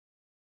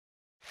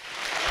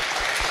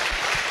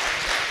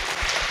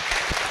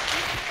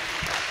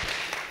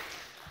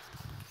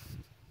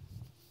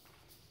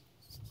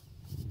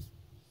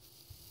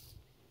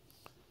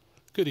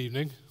Good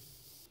evening.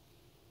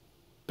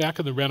 Back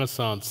in the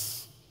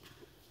Renaissance,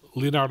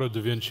 Leonardo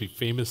da Vinci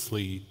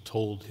famously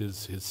told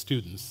his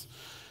students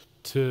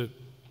to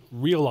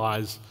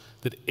realize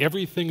that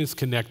everything is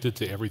connected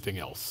to everything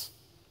else.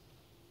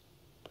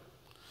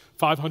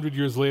 500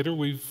 years later,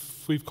 we've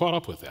caught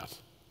up with that.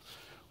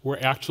 We're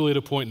actually at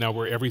a point now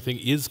where everything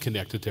is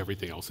connected to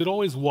everything else. It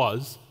always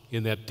was,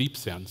 in that deep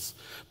sense,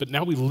 but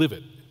now we live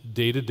it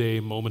day to day,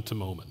 moment to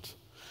moment.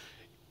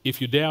 If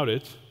you doubt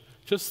it,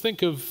 just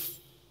think of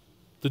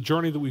the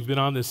journey that we've been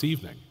on this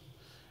evening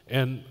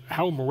and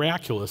how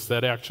miraculous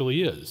that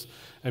actually is.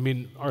 I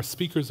mean, our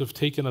speakers have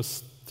taken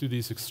us through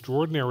these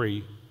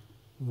extraordinary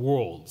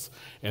worlds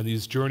and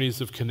these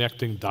journeys of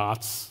connecting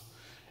dots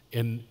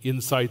and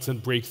insights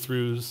and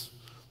breakthroughs,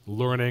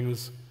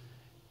 learnings,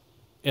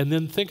 and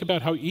then think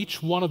about how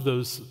each one of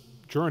those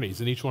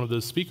journeys and each one of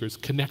those speakers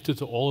connected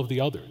to all of the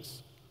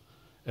others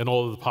and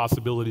all of the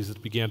possibilities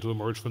that began to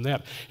emerge from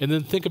that. And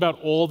then think about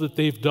all that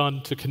they've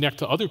done to connect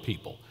to other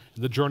people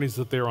and the journeys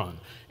that they're on.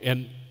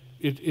 And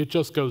it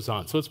just goes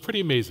on. So it's pretty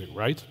amazing,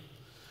 right?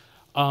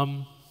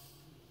 But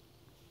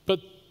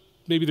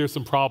maybe there's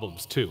some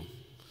problems too.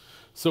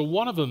 So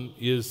one of them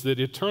is that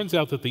it turns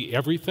out that the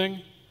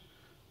everything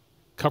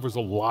covers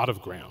a lot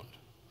of ground.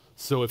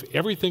 So if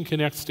everything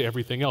connects to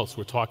everything else,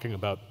 we're talking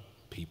about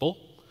people,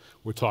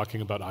 we're talking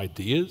about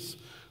ideas,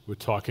 we're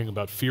talking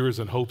about fears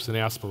and hopes and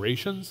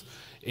aspirations,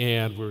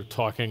 and we're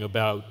talking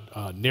about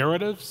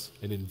narratives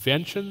and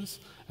inventions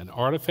and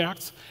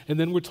artifacts, and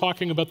then we're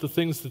talking about the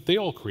things that they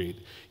all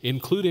create,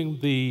 including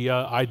the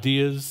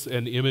ideas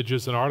and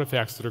images and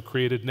artifacts that are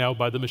created now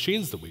by the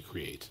machines that we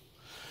create.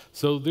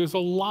 So there's a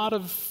lot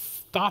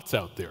of dots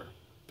out there,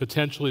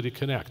 potentially to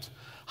connect.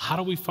 How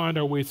do we find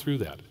our way through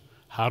that?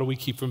 How do we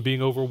keep from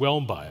being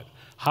overwhelmed by it?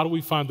 How do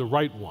we find the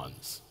right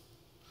ones?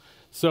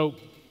 So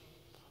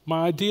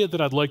my idea that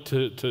I'd like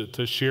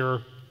to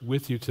share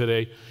with you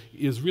today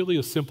is really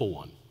a simple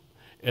one.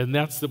 And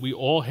that's that we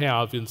all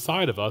have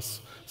inside of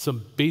us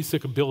some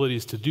basic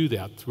abilities to do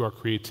that through our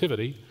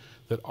creativity,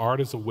 that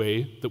art is a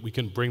way that we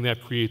can bring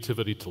that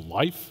creativity to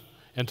life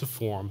and to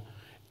form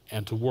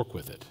and to work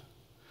with it.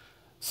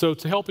 So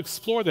to help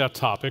explore that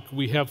topic,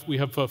 we have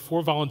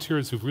 4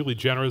 volunteers who've really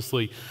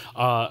generously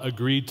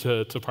agreed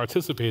to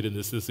participate in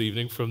this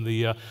evening from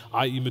the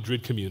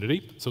TEDxIEMadrid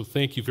community. So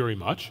thank you very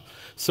much.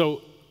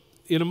 So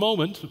in a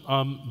moment,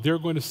 they're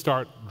going to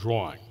start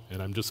drawing,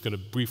 and I'm just going to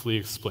briefly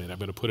explain. I'm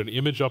going to put an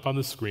image up on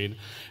the screen,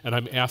 and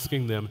I'm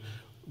asking them,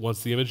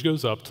 once the image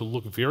goes up, to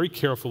look very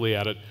carefully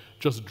at it,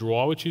 just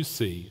draw what you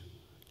see,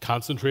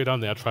 concentrate on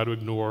that, try to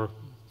ignore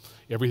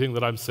everything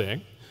that I'm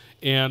saying,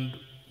 and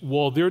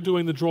while they're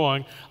doing the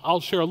drawing, I'll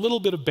share a little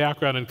bit of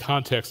background and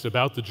context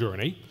about the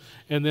journey,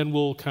 and then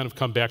we'll kind of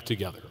come back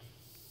together.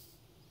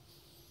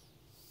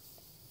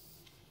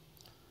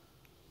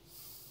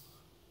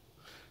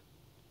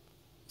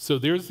 So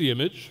there's the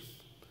image.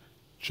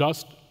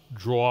 Just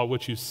draw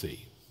what you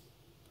see.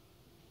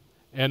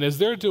 And as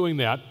they're doing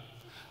that,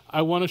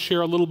 I want to share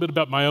a little bit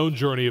about my own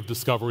journey of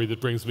discovery that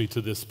brings me to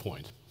this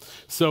point.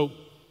 So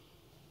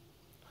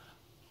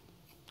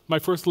my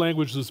first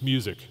language was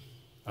music.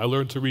 I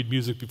learned to read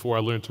music before I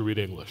learned to read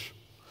English.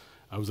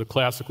 I was a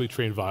classically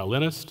trained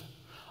violinist.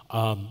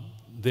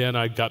 Then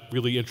I got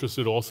really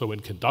interested also in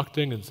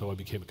conducting, and so I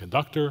became a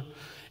conductor.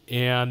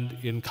 And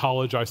in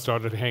college, I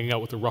started hanging out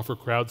with the rougher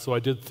crowd, so I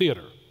did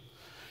theater.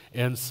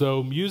 And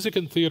so music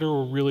and theater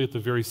were really at the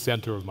very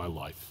center of my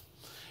life.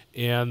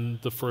 And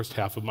the first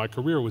half of my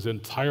career was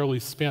entirely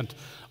spent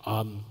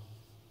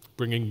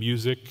bringing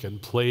music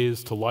and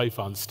plays to life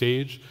on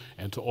stage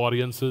and to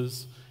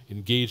audiences,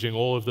 engaging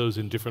all of those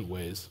in different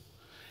ways.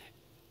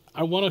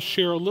 I want to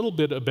share a little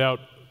bit about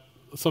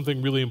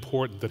something really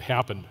important that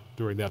happened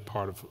during that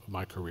part of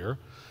my career,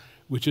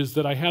 which is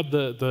that I had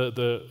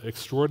the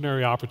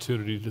extraordinary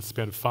opportunity to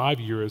spend 5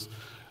 years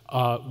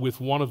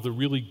with one of the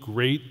really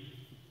great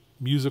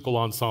musical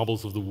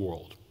ensembles of the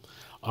world.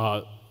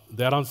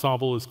 That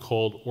ensemble is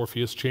called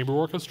Orpheus Chamber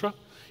Orchestra.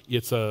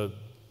 It's a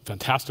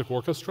fantastic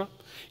orchestra.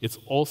 It's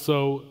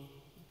also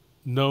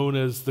known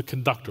as the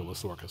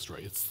conductorless orchestra.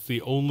 It's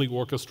the only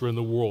orchestra in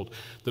the world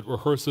that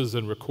rehearses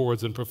and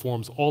records and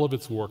performs all of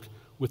its work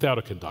without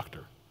a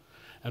conductor.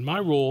 And my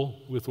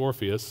role with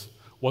Orpheus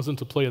wasn't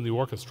to play in the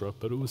orchestra,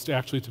 but it was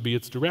actually to be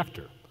its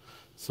director.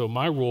 So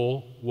my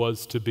role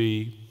was to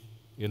be,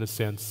 in a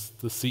sense,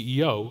 the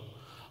CEO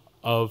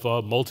of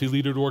a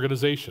multi-leadered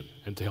organization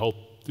and to help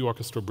the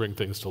orchestra bring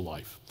things to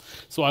life.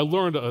 So I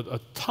learned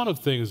a ton of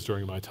things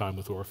during my time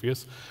with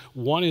Orpheus.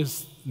 One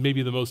is,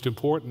 maybe the most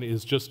important,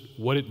 is just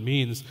what it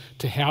means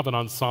to have an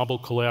ensemble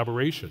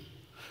collaboration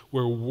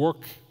where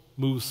work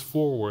moves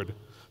forward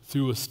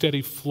through a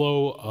steady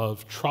flow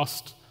of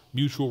trust,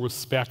 mutual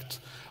respect,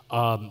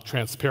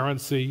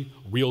 transparency,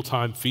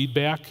 real-time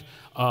feedback,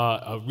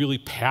 a really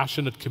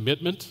passionate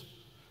commitment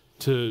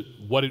to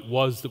what it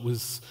was that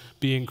was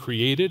being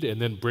created and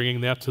then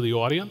bringing that to the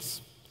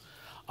audience.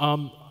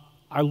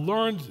 I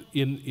learned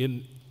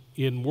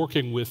in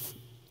working with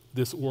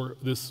this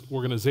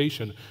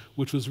organization,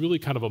 which was really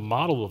kind of a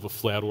model of a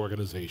flat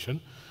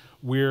organization,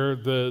 where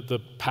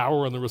the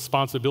power and the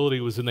responsibility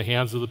was in the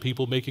hands of the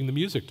people making the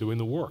music, doing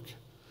the work,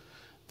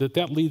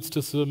 that leads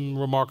to some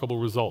remarkable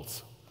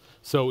results.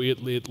 So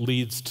it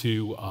leads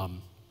to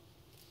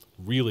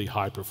really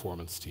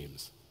high-performance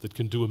teams that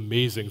can do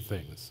amazing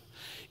things.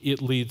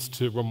 It leads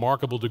to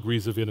remarkable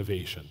degrees of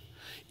innovation.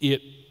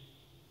 It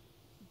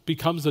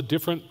becomes a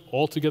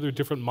altogether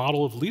different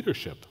model of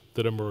leadership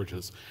that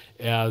emerges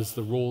as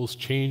the roles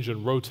change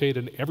and rotate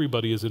and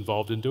everybody is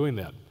involved in doing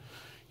that.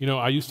 You know,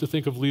 I used to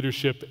think of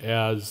leadership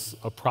as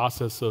a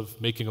process of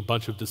making a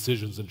bunch of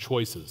decisions and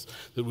choices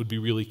that would be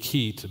really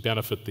key to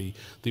benefit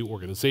the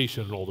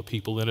organization and all the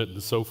people in it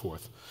and so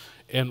forth.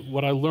 And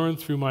what I learned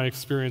through my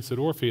experience at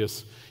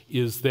Orpheus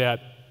is that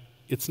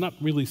it's not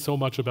really so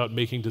much about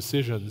making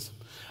decisions.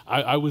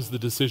 I was the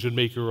decision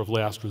maker of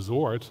last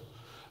resort,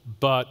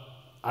 but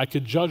I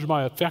could judge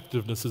my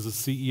effectiveness as a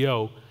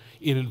CEO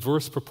in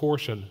inverse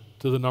proportion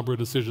to the number of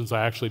decisions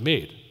I actually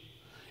made.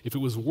 If it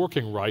was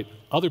working right,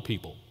 other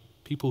people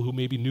who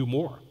maybe knew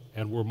more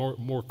and were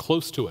more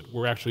close to it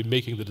were actually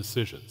making the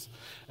decisions.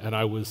 And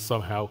I was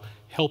somehow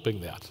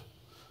helping that,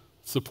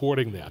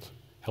 supporting that,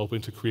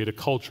 helping to create a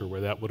culture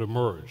where that would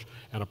emerge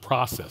and a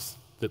process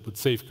that would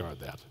safeguard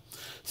that.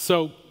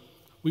 So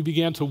we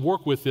began to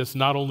work with this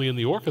not only in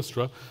the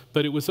orchestra,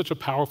 but it was such a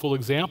powerful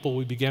example,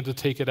 we began to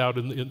take it out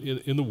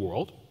in the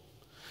world.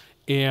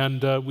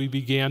 And we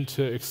began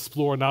to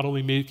explore not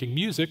only making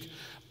music,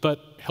 but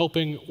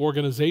helping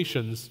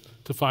organizations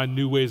to find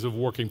new ways of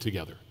working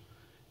together.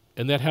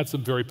 And that had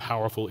some very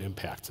powerful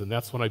impacts. And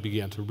that's when I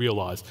began to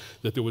realize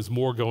that there was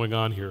more going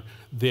on here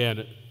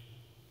than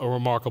a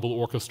remarkable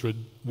orchestra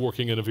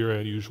working in a very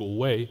unusual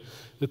way,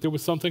 that there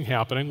was something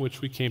happening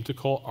which we came to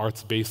call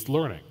arts-based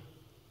learning.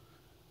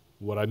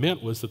 What I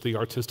meant was that the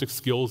artistic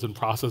skills and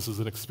processes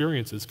and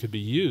experiences could be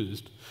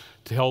used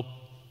to help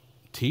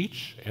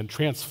teach and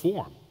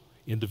transform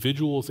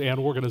individuals and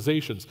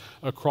organizations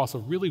across a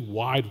really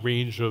wide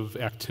range of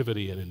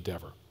activity and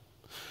endeavor.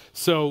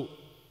 So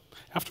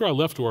after I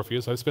left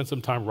Orpheus, I spent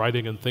some time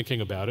writing and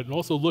thinking about it, and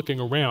also looking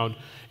around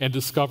and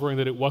discovering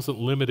that it wasn't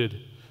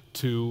limited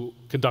to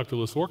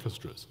conductorless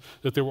orchestras,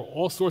 that there were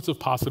all sorts of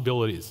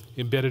possibilities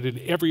embedded in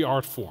every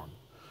art form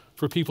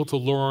for people to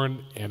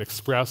learn and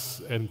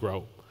express and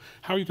grow.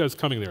 How are you guys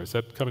coming there? Is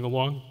that coming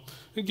along?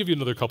 I'll give you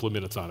another couple of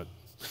minutes on it.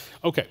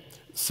 Okay,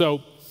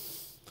 so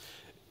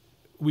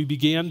we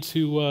began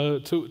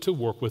to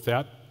work with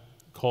that,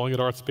 calling it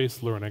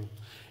arts-based learning,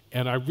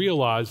 and I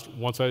realized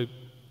once I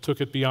took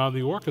it beyond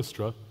the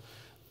orchestra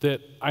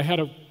that I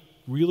had a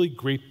really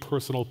great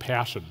personal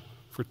passion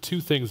for two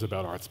things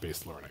about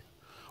arts-based learning.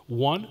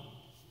 One,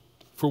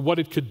 for what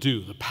it could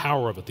do, the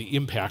power of it, the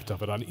impact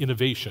of it on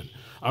innovation,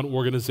 on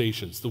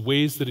organizations, the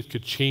ways that it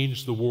could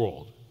change the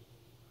world.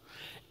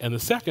 And the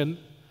second,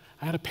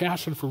 I had a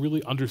passion for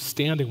really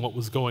understanding what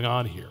was going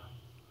on here.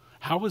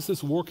 How is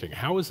this working?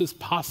 How is this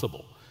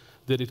possible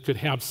that it could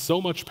have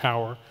so much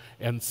power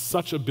and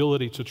such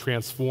ability to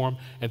transform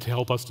and to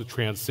help us to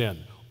transcend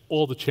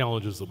all the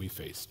challenges that we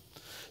faced?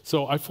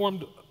 So I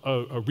formed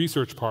a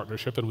research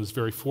partnership and was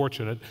very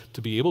fortunate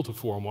to be able to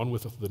form one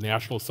with the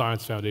National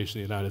Science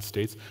Foundation of the United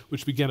States,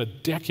 which began a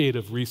decade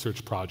of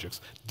research projects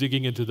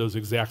digging into those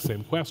exact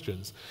same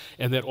questions.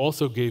 And that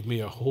also gave me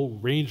a whole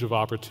range of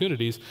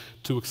opportunities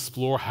to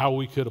explore how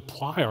we could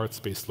apply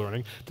arts-based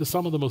learning to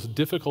some of the most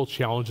difficult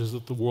challenges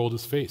that the world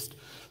has faced.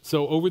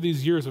 So over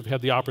these years, I've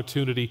had the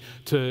opportunity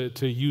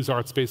to use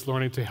arts-based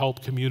learning to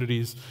help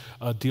communities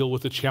deal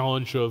with the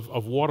challenge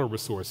of water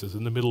resources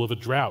in the middle of a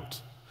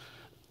drought,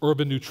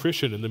 urban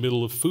nutrition in the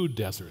middle of food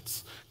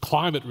deserts,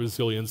 climate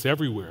resilience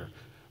everywhere,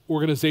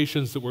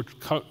 organizations that were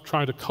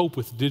trying to cope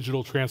with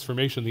digital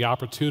transformation, the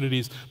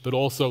opportunities, but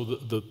also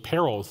the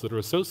perils that are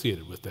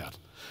associated with that,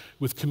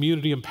 with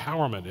community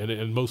empowerment,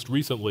 and most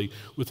recently,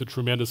 with the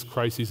tremendous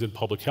crises in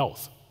public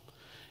health.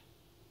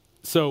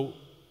 So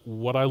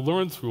what I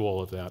learned through all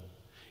of that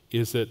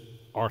is that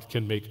art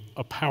can make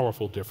a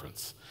powerful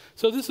difference.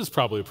 So this is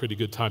probably a pretty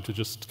good time to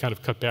just kind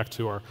of cut back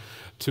to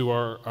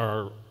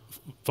our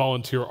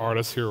volunteer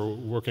artists here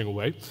working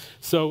away.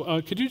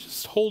 So could you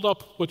just hold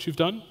up what you've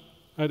done?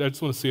 I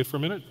just want to see it for a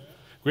minute.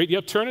 Great,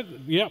 yep, turn it,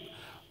 yep.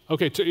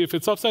 Okay, if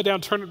it's upside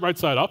down, turn it right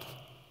side up.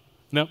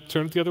 No,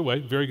 turn it the other way,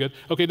 very good.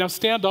 Okay, now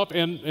stand up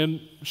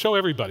and show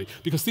everybody,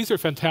 because these are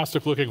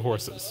fantastic looking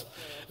horses.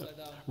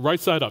 Right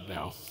side up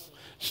now,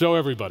 show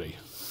everybody.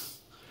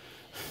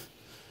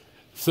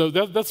 So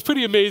that's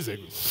pretty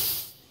amazing.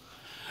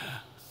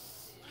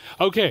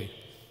 Okay,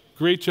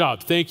 great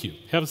job, thank you,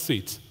 have a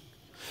seat.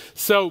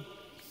 So,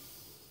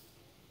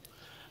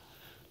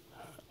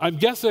 I'm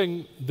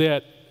guessing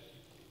that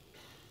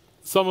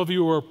some of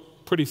you are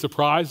pretty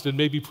surprised and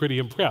maybe pretty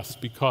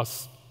impressed,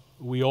 because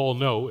we all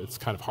know it's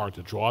kind of hard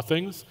to draw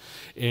things,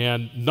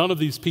 and none of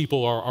these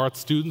people are art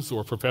students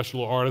or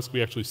professional artists.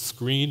 We actually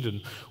screened,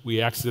 and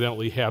we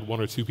accidentally had one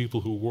or two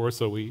people who were,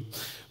 so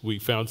we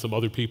found some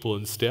other people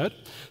instead.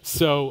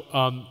 So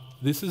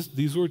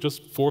these were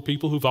just 4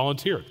 people who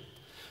volunteered.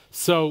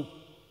 So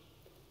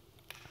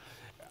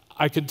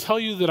I can tell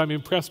you that I'm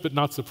impressed but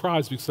not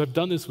surprised because I've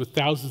done this with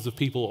thousands of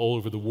people all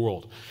over the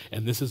world,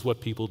 and this is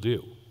what people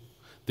do.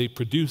 They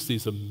produce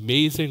these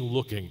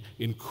amazing-looking,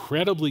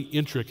 incredibly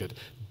intricate,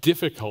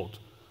 difficult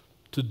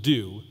to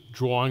do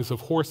drawings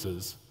of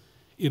horses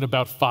in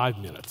about 5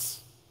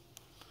 minutes.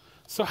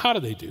 So how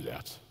do they do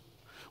that?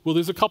 Well,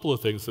 there's a couple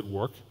of things that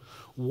work.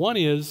 One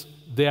is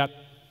that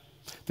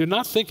they're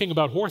not thinking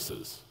about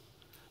horses.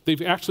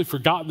 They've actually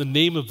forgotten the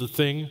name of the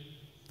thing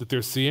that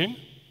they're seeing,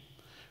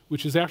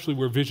 which is actually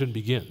where vision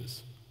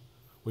begins.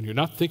 When you're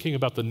not thinking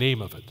about the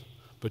name of it,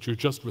 but you're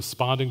just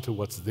responding to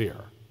what's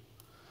there.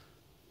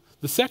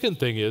 The second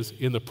thing is,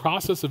 in the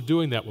process of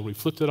doing that, when we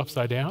flipped it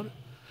upside down,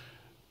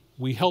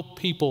 we help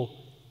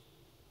people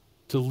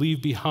to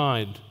leave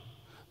behind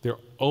their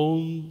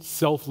own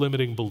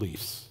self-limiting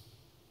beliefs,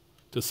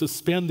 to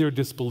suspend their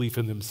disbelief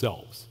in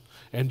themselves,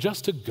 and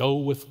just to go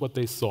with what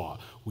they saw.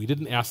 We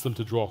didn't ask them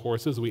to draw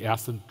horses, we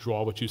asked them to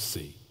draw what you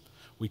see.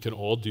 We can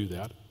all do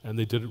that, and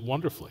they did it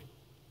wonderfully.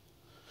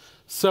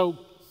 So,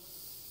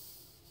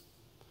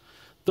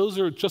 those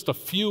are just a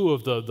few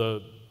of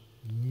the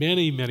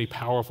many, many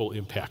powerful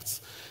impacts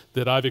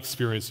that I've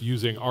experienced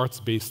using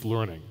arts-based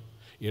learning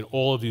in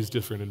all of these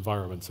different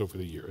environments over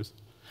the years.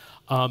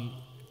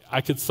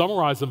 I could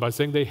summarize them by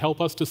saying they help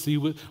us to see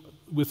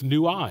with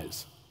new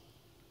eyes.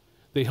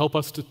 They help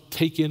us to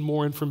take in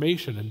more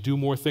information and do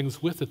more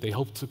things with it. They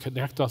help to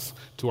connect us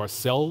to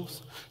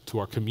ourselves, to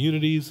our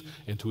communities,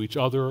 and to each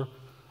other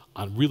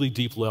on really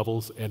deep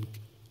levels, and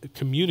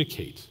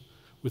communicate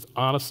with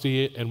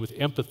honesty and with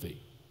empathy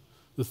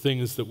the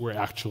things that we're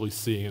actually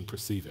seeing and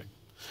perceiving.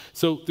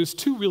 So there's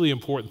two really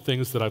important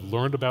things that I've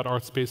learned about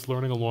arts-based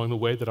learning along the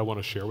way that I want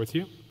to share with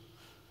you.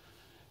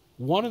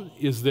 One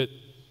is that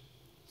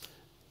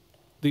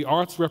the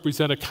arts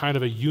represent a kind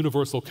of a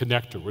universal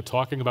connector. We're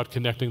talking about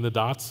connecting the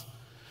dots.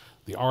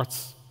 The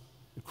arts,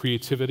 the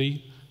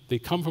creativity, they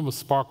come from a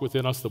spark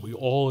within us that we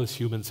all as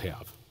humans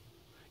have.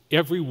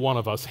 Every one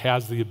of us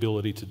has the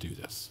ability to do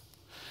this.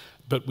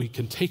 But we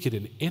can take it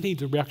in any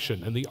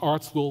direction, and the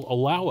arts will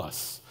allow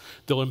us.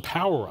 They'll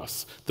empower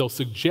us. They'll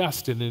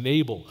suggest and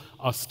enable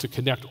us to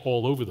connect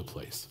all over the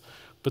place.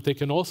 But they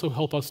can also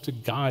help us to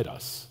guide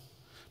us,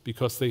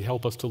 because they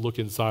help us to look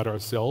inside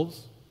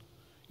ourselves,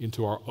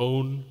 into our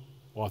own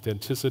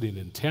authenticity and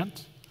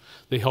intent.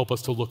 They help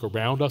us to look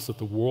around us at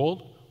the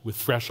world with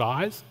fresh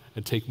eyes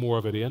and take more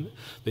of it in.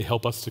 They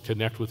help us to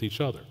connect with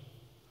each other.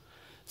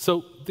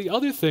 So the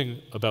other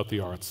thing about the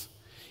arts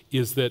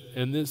is that,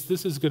 and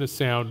this is going to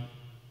sound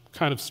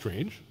kind of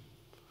strange,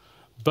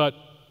 but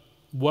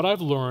what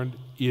I've learned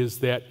is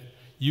that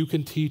you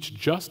can teach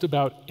just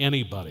about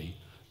anybody,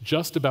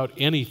 just about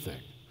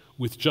anything,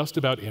 with just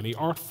about any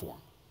art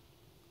form,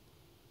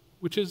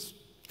 which is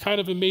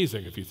kind of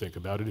amazing if you think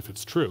about it, if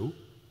it's true.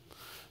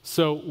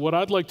 So what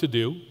I'd like to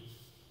do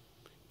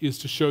is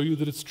to show you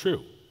that it's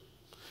true.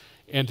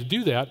 And to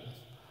do that,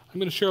 I'm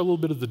going to share a little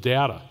bit of the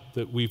data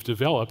that we've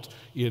developed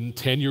in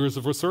 10 years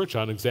of research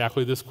on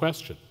exactly this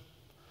question.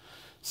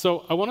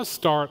 So I want to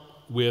start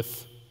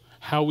with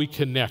how we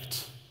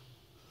connect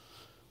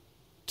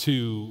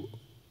to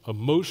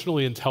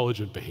emotionally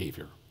intelligent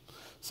behavior.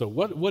 So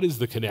what is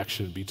the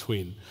connection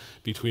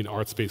between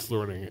arts-based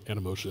learning and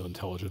emotionally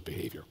intelligent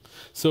behavior?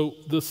 So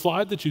the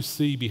slide that you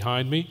see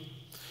behind me,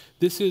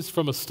 this is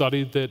from a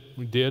study that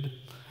we did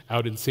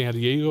out in San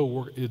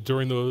Diego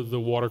during the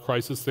water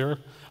crisis there,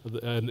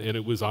 and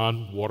it was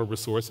on water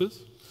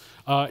resources.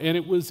 And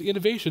it was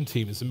innovation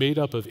teams made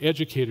up of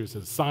educators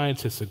and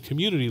scientists and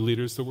community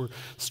leaders that were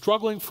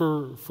struggling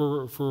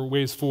for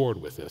ways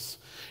forward with this.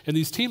 And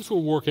these teams were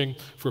working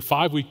for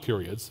 5-week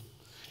periods,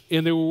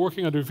 and they were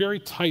working under very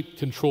tight,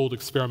 controlled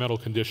experimental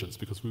conditions,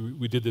 because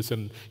we did this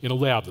in a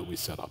lab that we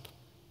set up.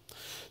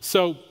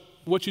 So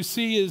what you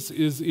see is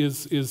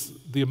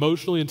the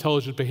emotionally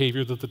intelligent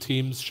behavior that the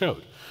teams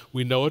showed.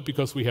 We know it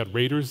because we had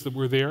raters that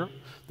were there.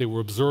 They were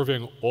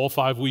observing all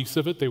 5 weeks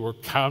of it. They were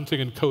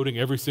counting and coding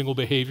every single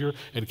behavior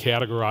and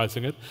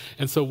categorizing it.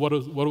 And so what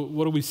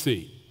do we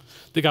see?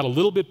 They got a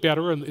little bit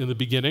better in the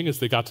beginning as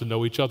they got to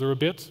know each other a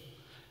bit.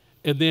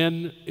 And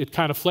then it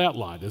kind of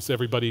flatlined as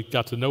everybody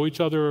got to know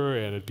each other,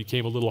 and it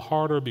became a little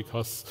harder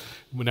because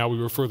now we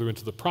were further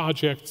into the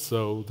project,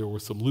 so there were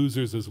some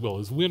losers as well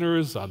as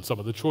winners on some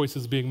of the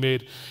choices being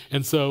made.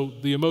 And so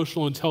the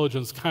emotional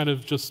intelligence kind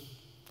of just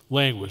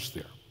languished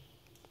there.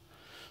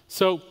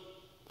 So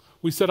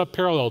we set up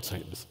parallel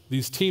teams.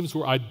 These teams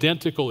were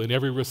identical in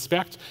every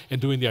respect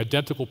and doing the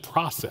identical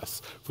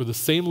process for the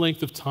same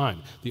length of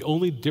time. The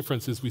only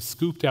difference is we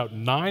scooped out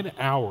 9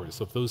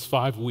 hours of those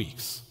 5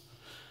 weeks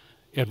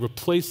and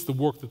replaced the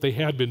work that they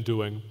had been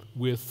doing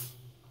with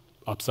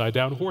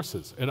upside-down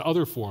horses and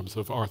other forms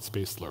of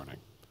arts-based learning.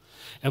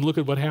 And look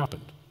at what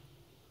happened.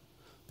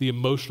 The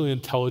emotionally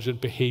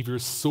intelligent behavior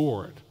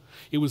soared.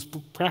 It was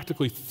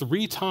practically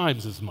 3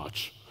 times as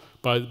much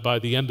by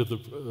the end of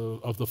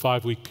the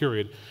 5-week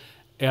period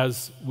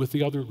as with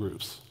the other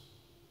groups.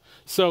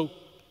 So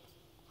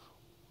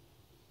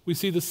we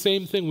see the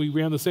same thing. We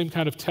ran the same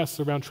kind of tests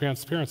around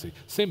transparency.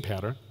 Same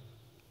pattern.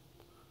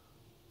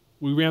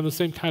 We ran the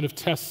same kind of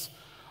tests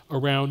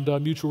around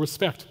mutual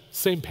respect,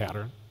 same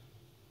pattern.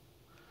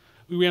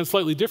 We ran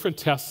slightly different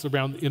tests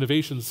around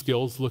innovation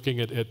skills, looking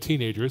at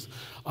teenagers.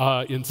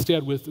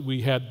 Instead,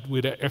 we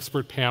had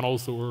expert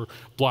panels that were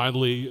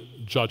blindly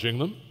judging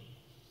them.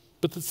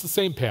 But it's the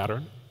same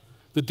pattern.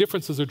 The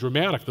differences are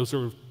dramatic. Those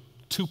are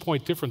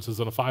 2-point differences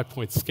on a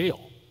 5-point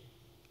scale.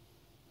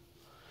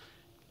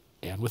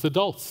 And with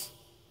adults,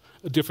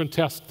 a different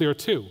test there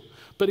too.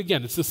 But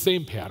again, it's the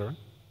same pattern.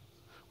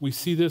 We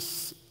see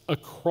this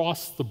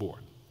across the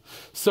board.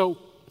 So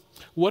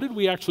what did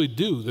we actually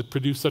do that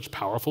produced such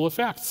powerful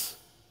effects?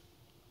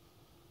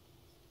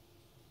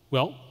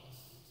 Well,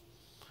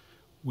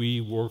 we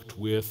worked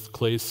with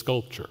clay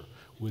sculpture,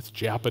 with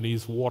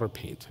Japanese water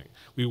painting.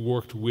 We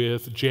worked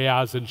with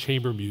jazz and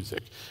chamber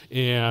music,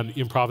 and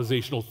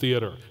improvisational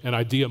theater, and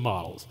idea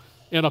models,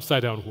 and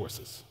upside-down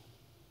horses.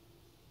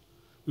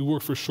 We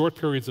worked for short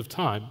periods of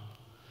time,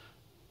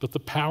 but the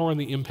power and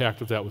the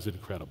impact of that was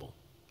incredible.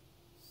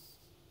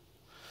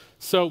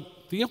 So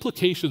the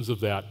implications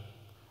of that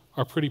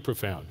are pretty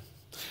profound.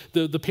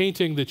 The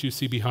painting that you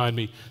see behind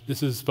me,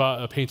 this is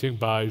a painting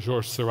by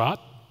Georges Seurat,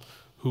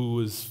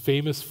 who is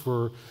famous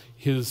for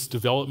his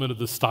development of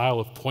the style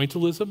of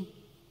pointillism.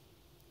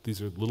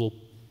 These are little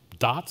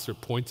dots or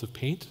points of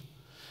paint.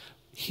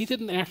 He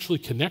didn't actually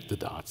connect the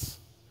dots.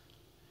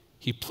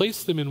 He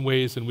placed them in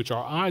ways in which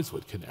our eyes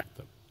would connect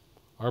them,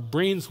 our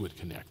brains would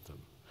connect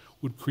them,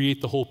 would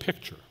create the whole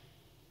picture.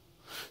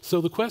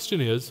 So the question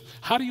is,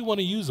 how do you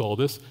want to use all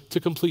this to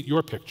complete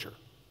your picture?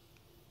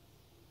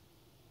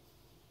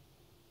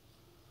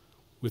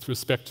 With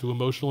respect to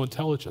emotional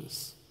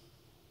intelligence,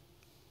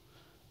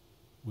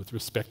 with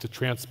respect to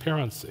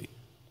transparency,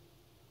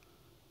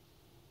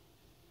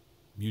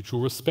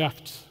 mutual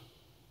respect,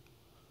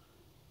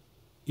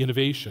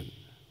 innovation,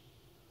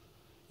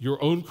 your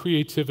own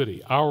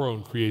creativity, our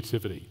own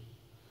creativity,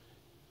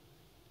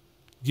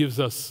 gives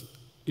us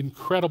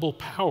incredible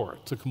power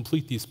to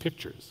complete these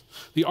pictures.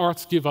 The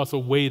arts give us a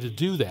way to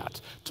do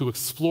that, to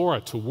explore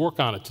it, to work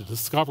on it, to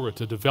discover it,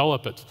 to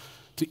develop it,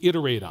 to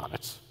iterate on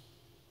it,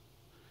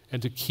 and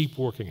to keep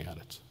working at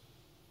it.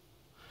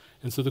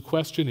 And so the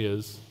question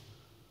is,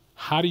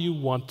 how do you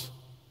want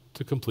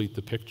to complete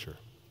the picture?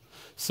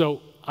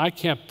 So I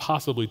can't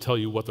possibly tell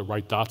you what the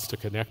right dots to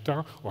connect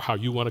are or how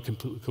you want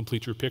to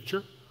complete your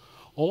picture.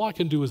 All I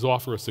can do is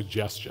offer a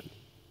suggestion.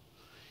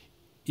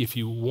 If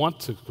you want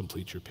to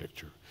complete your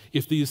picture,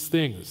 if these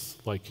things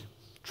like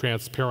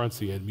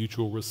transparency and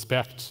mutual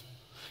respect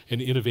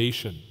and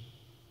innovation,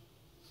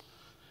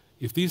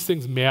 if these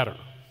things matter,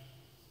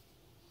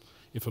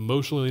 if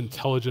emotionally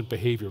intelligent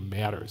behavior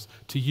matters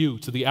to you,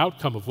 to the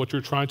outcome of what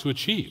you're trying to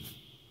achieve,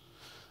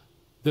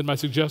 then my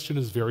suggestion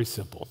is very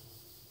simple.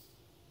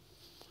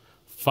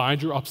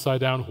 Find your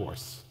upside-down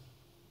horse.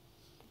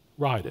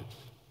 Ride it.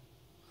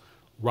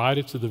 Ride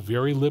it to the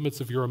very limits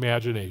of your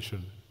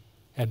imagination,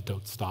 and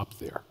don't stop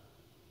there.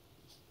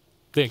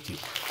 Thank you.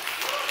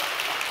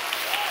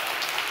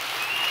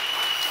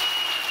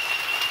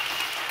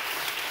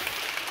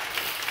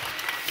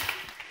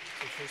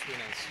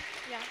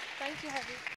 Yeah, thank you, Harvey.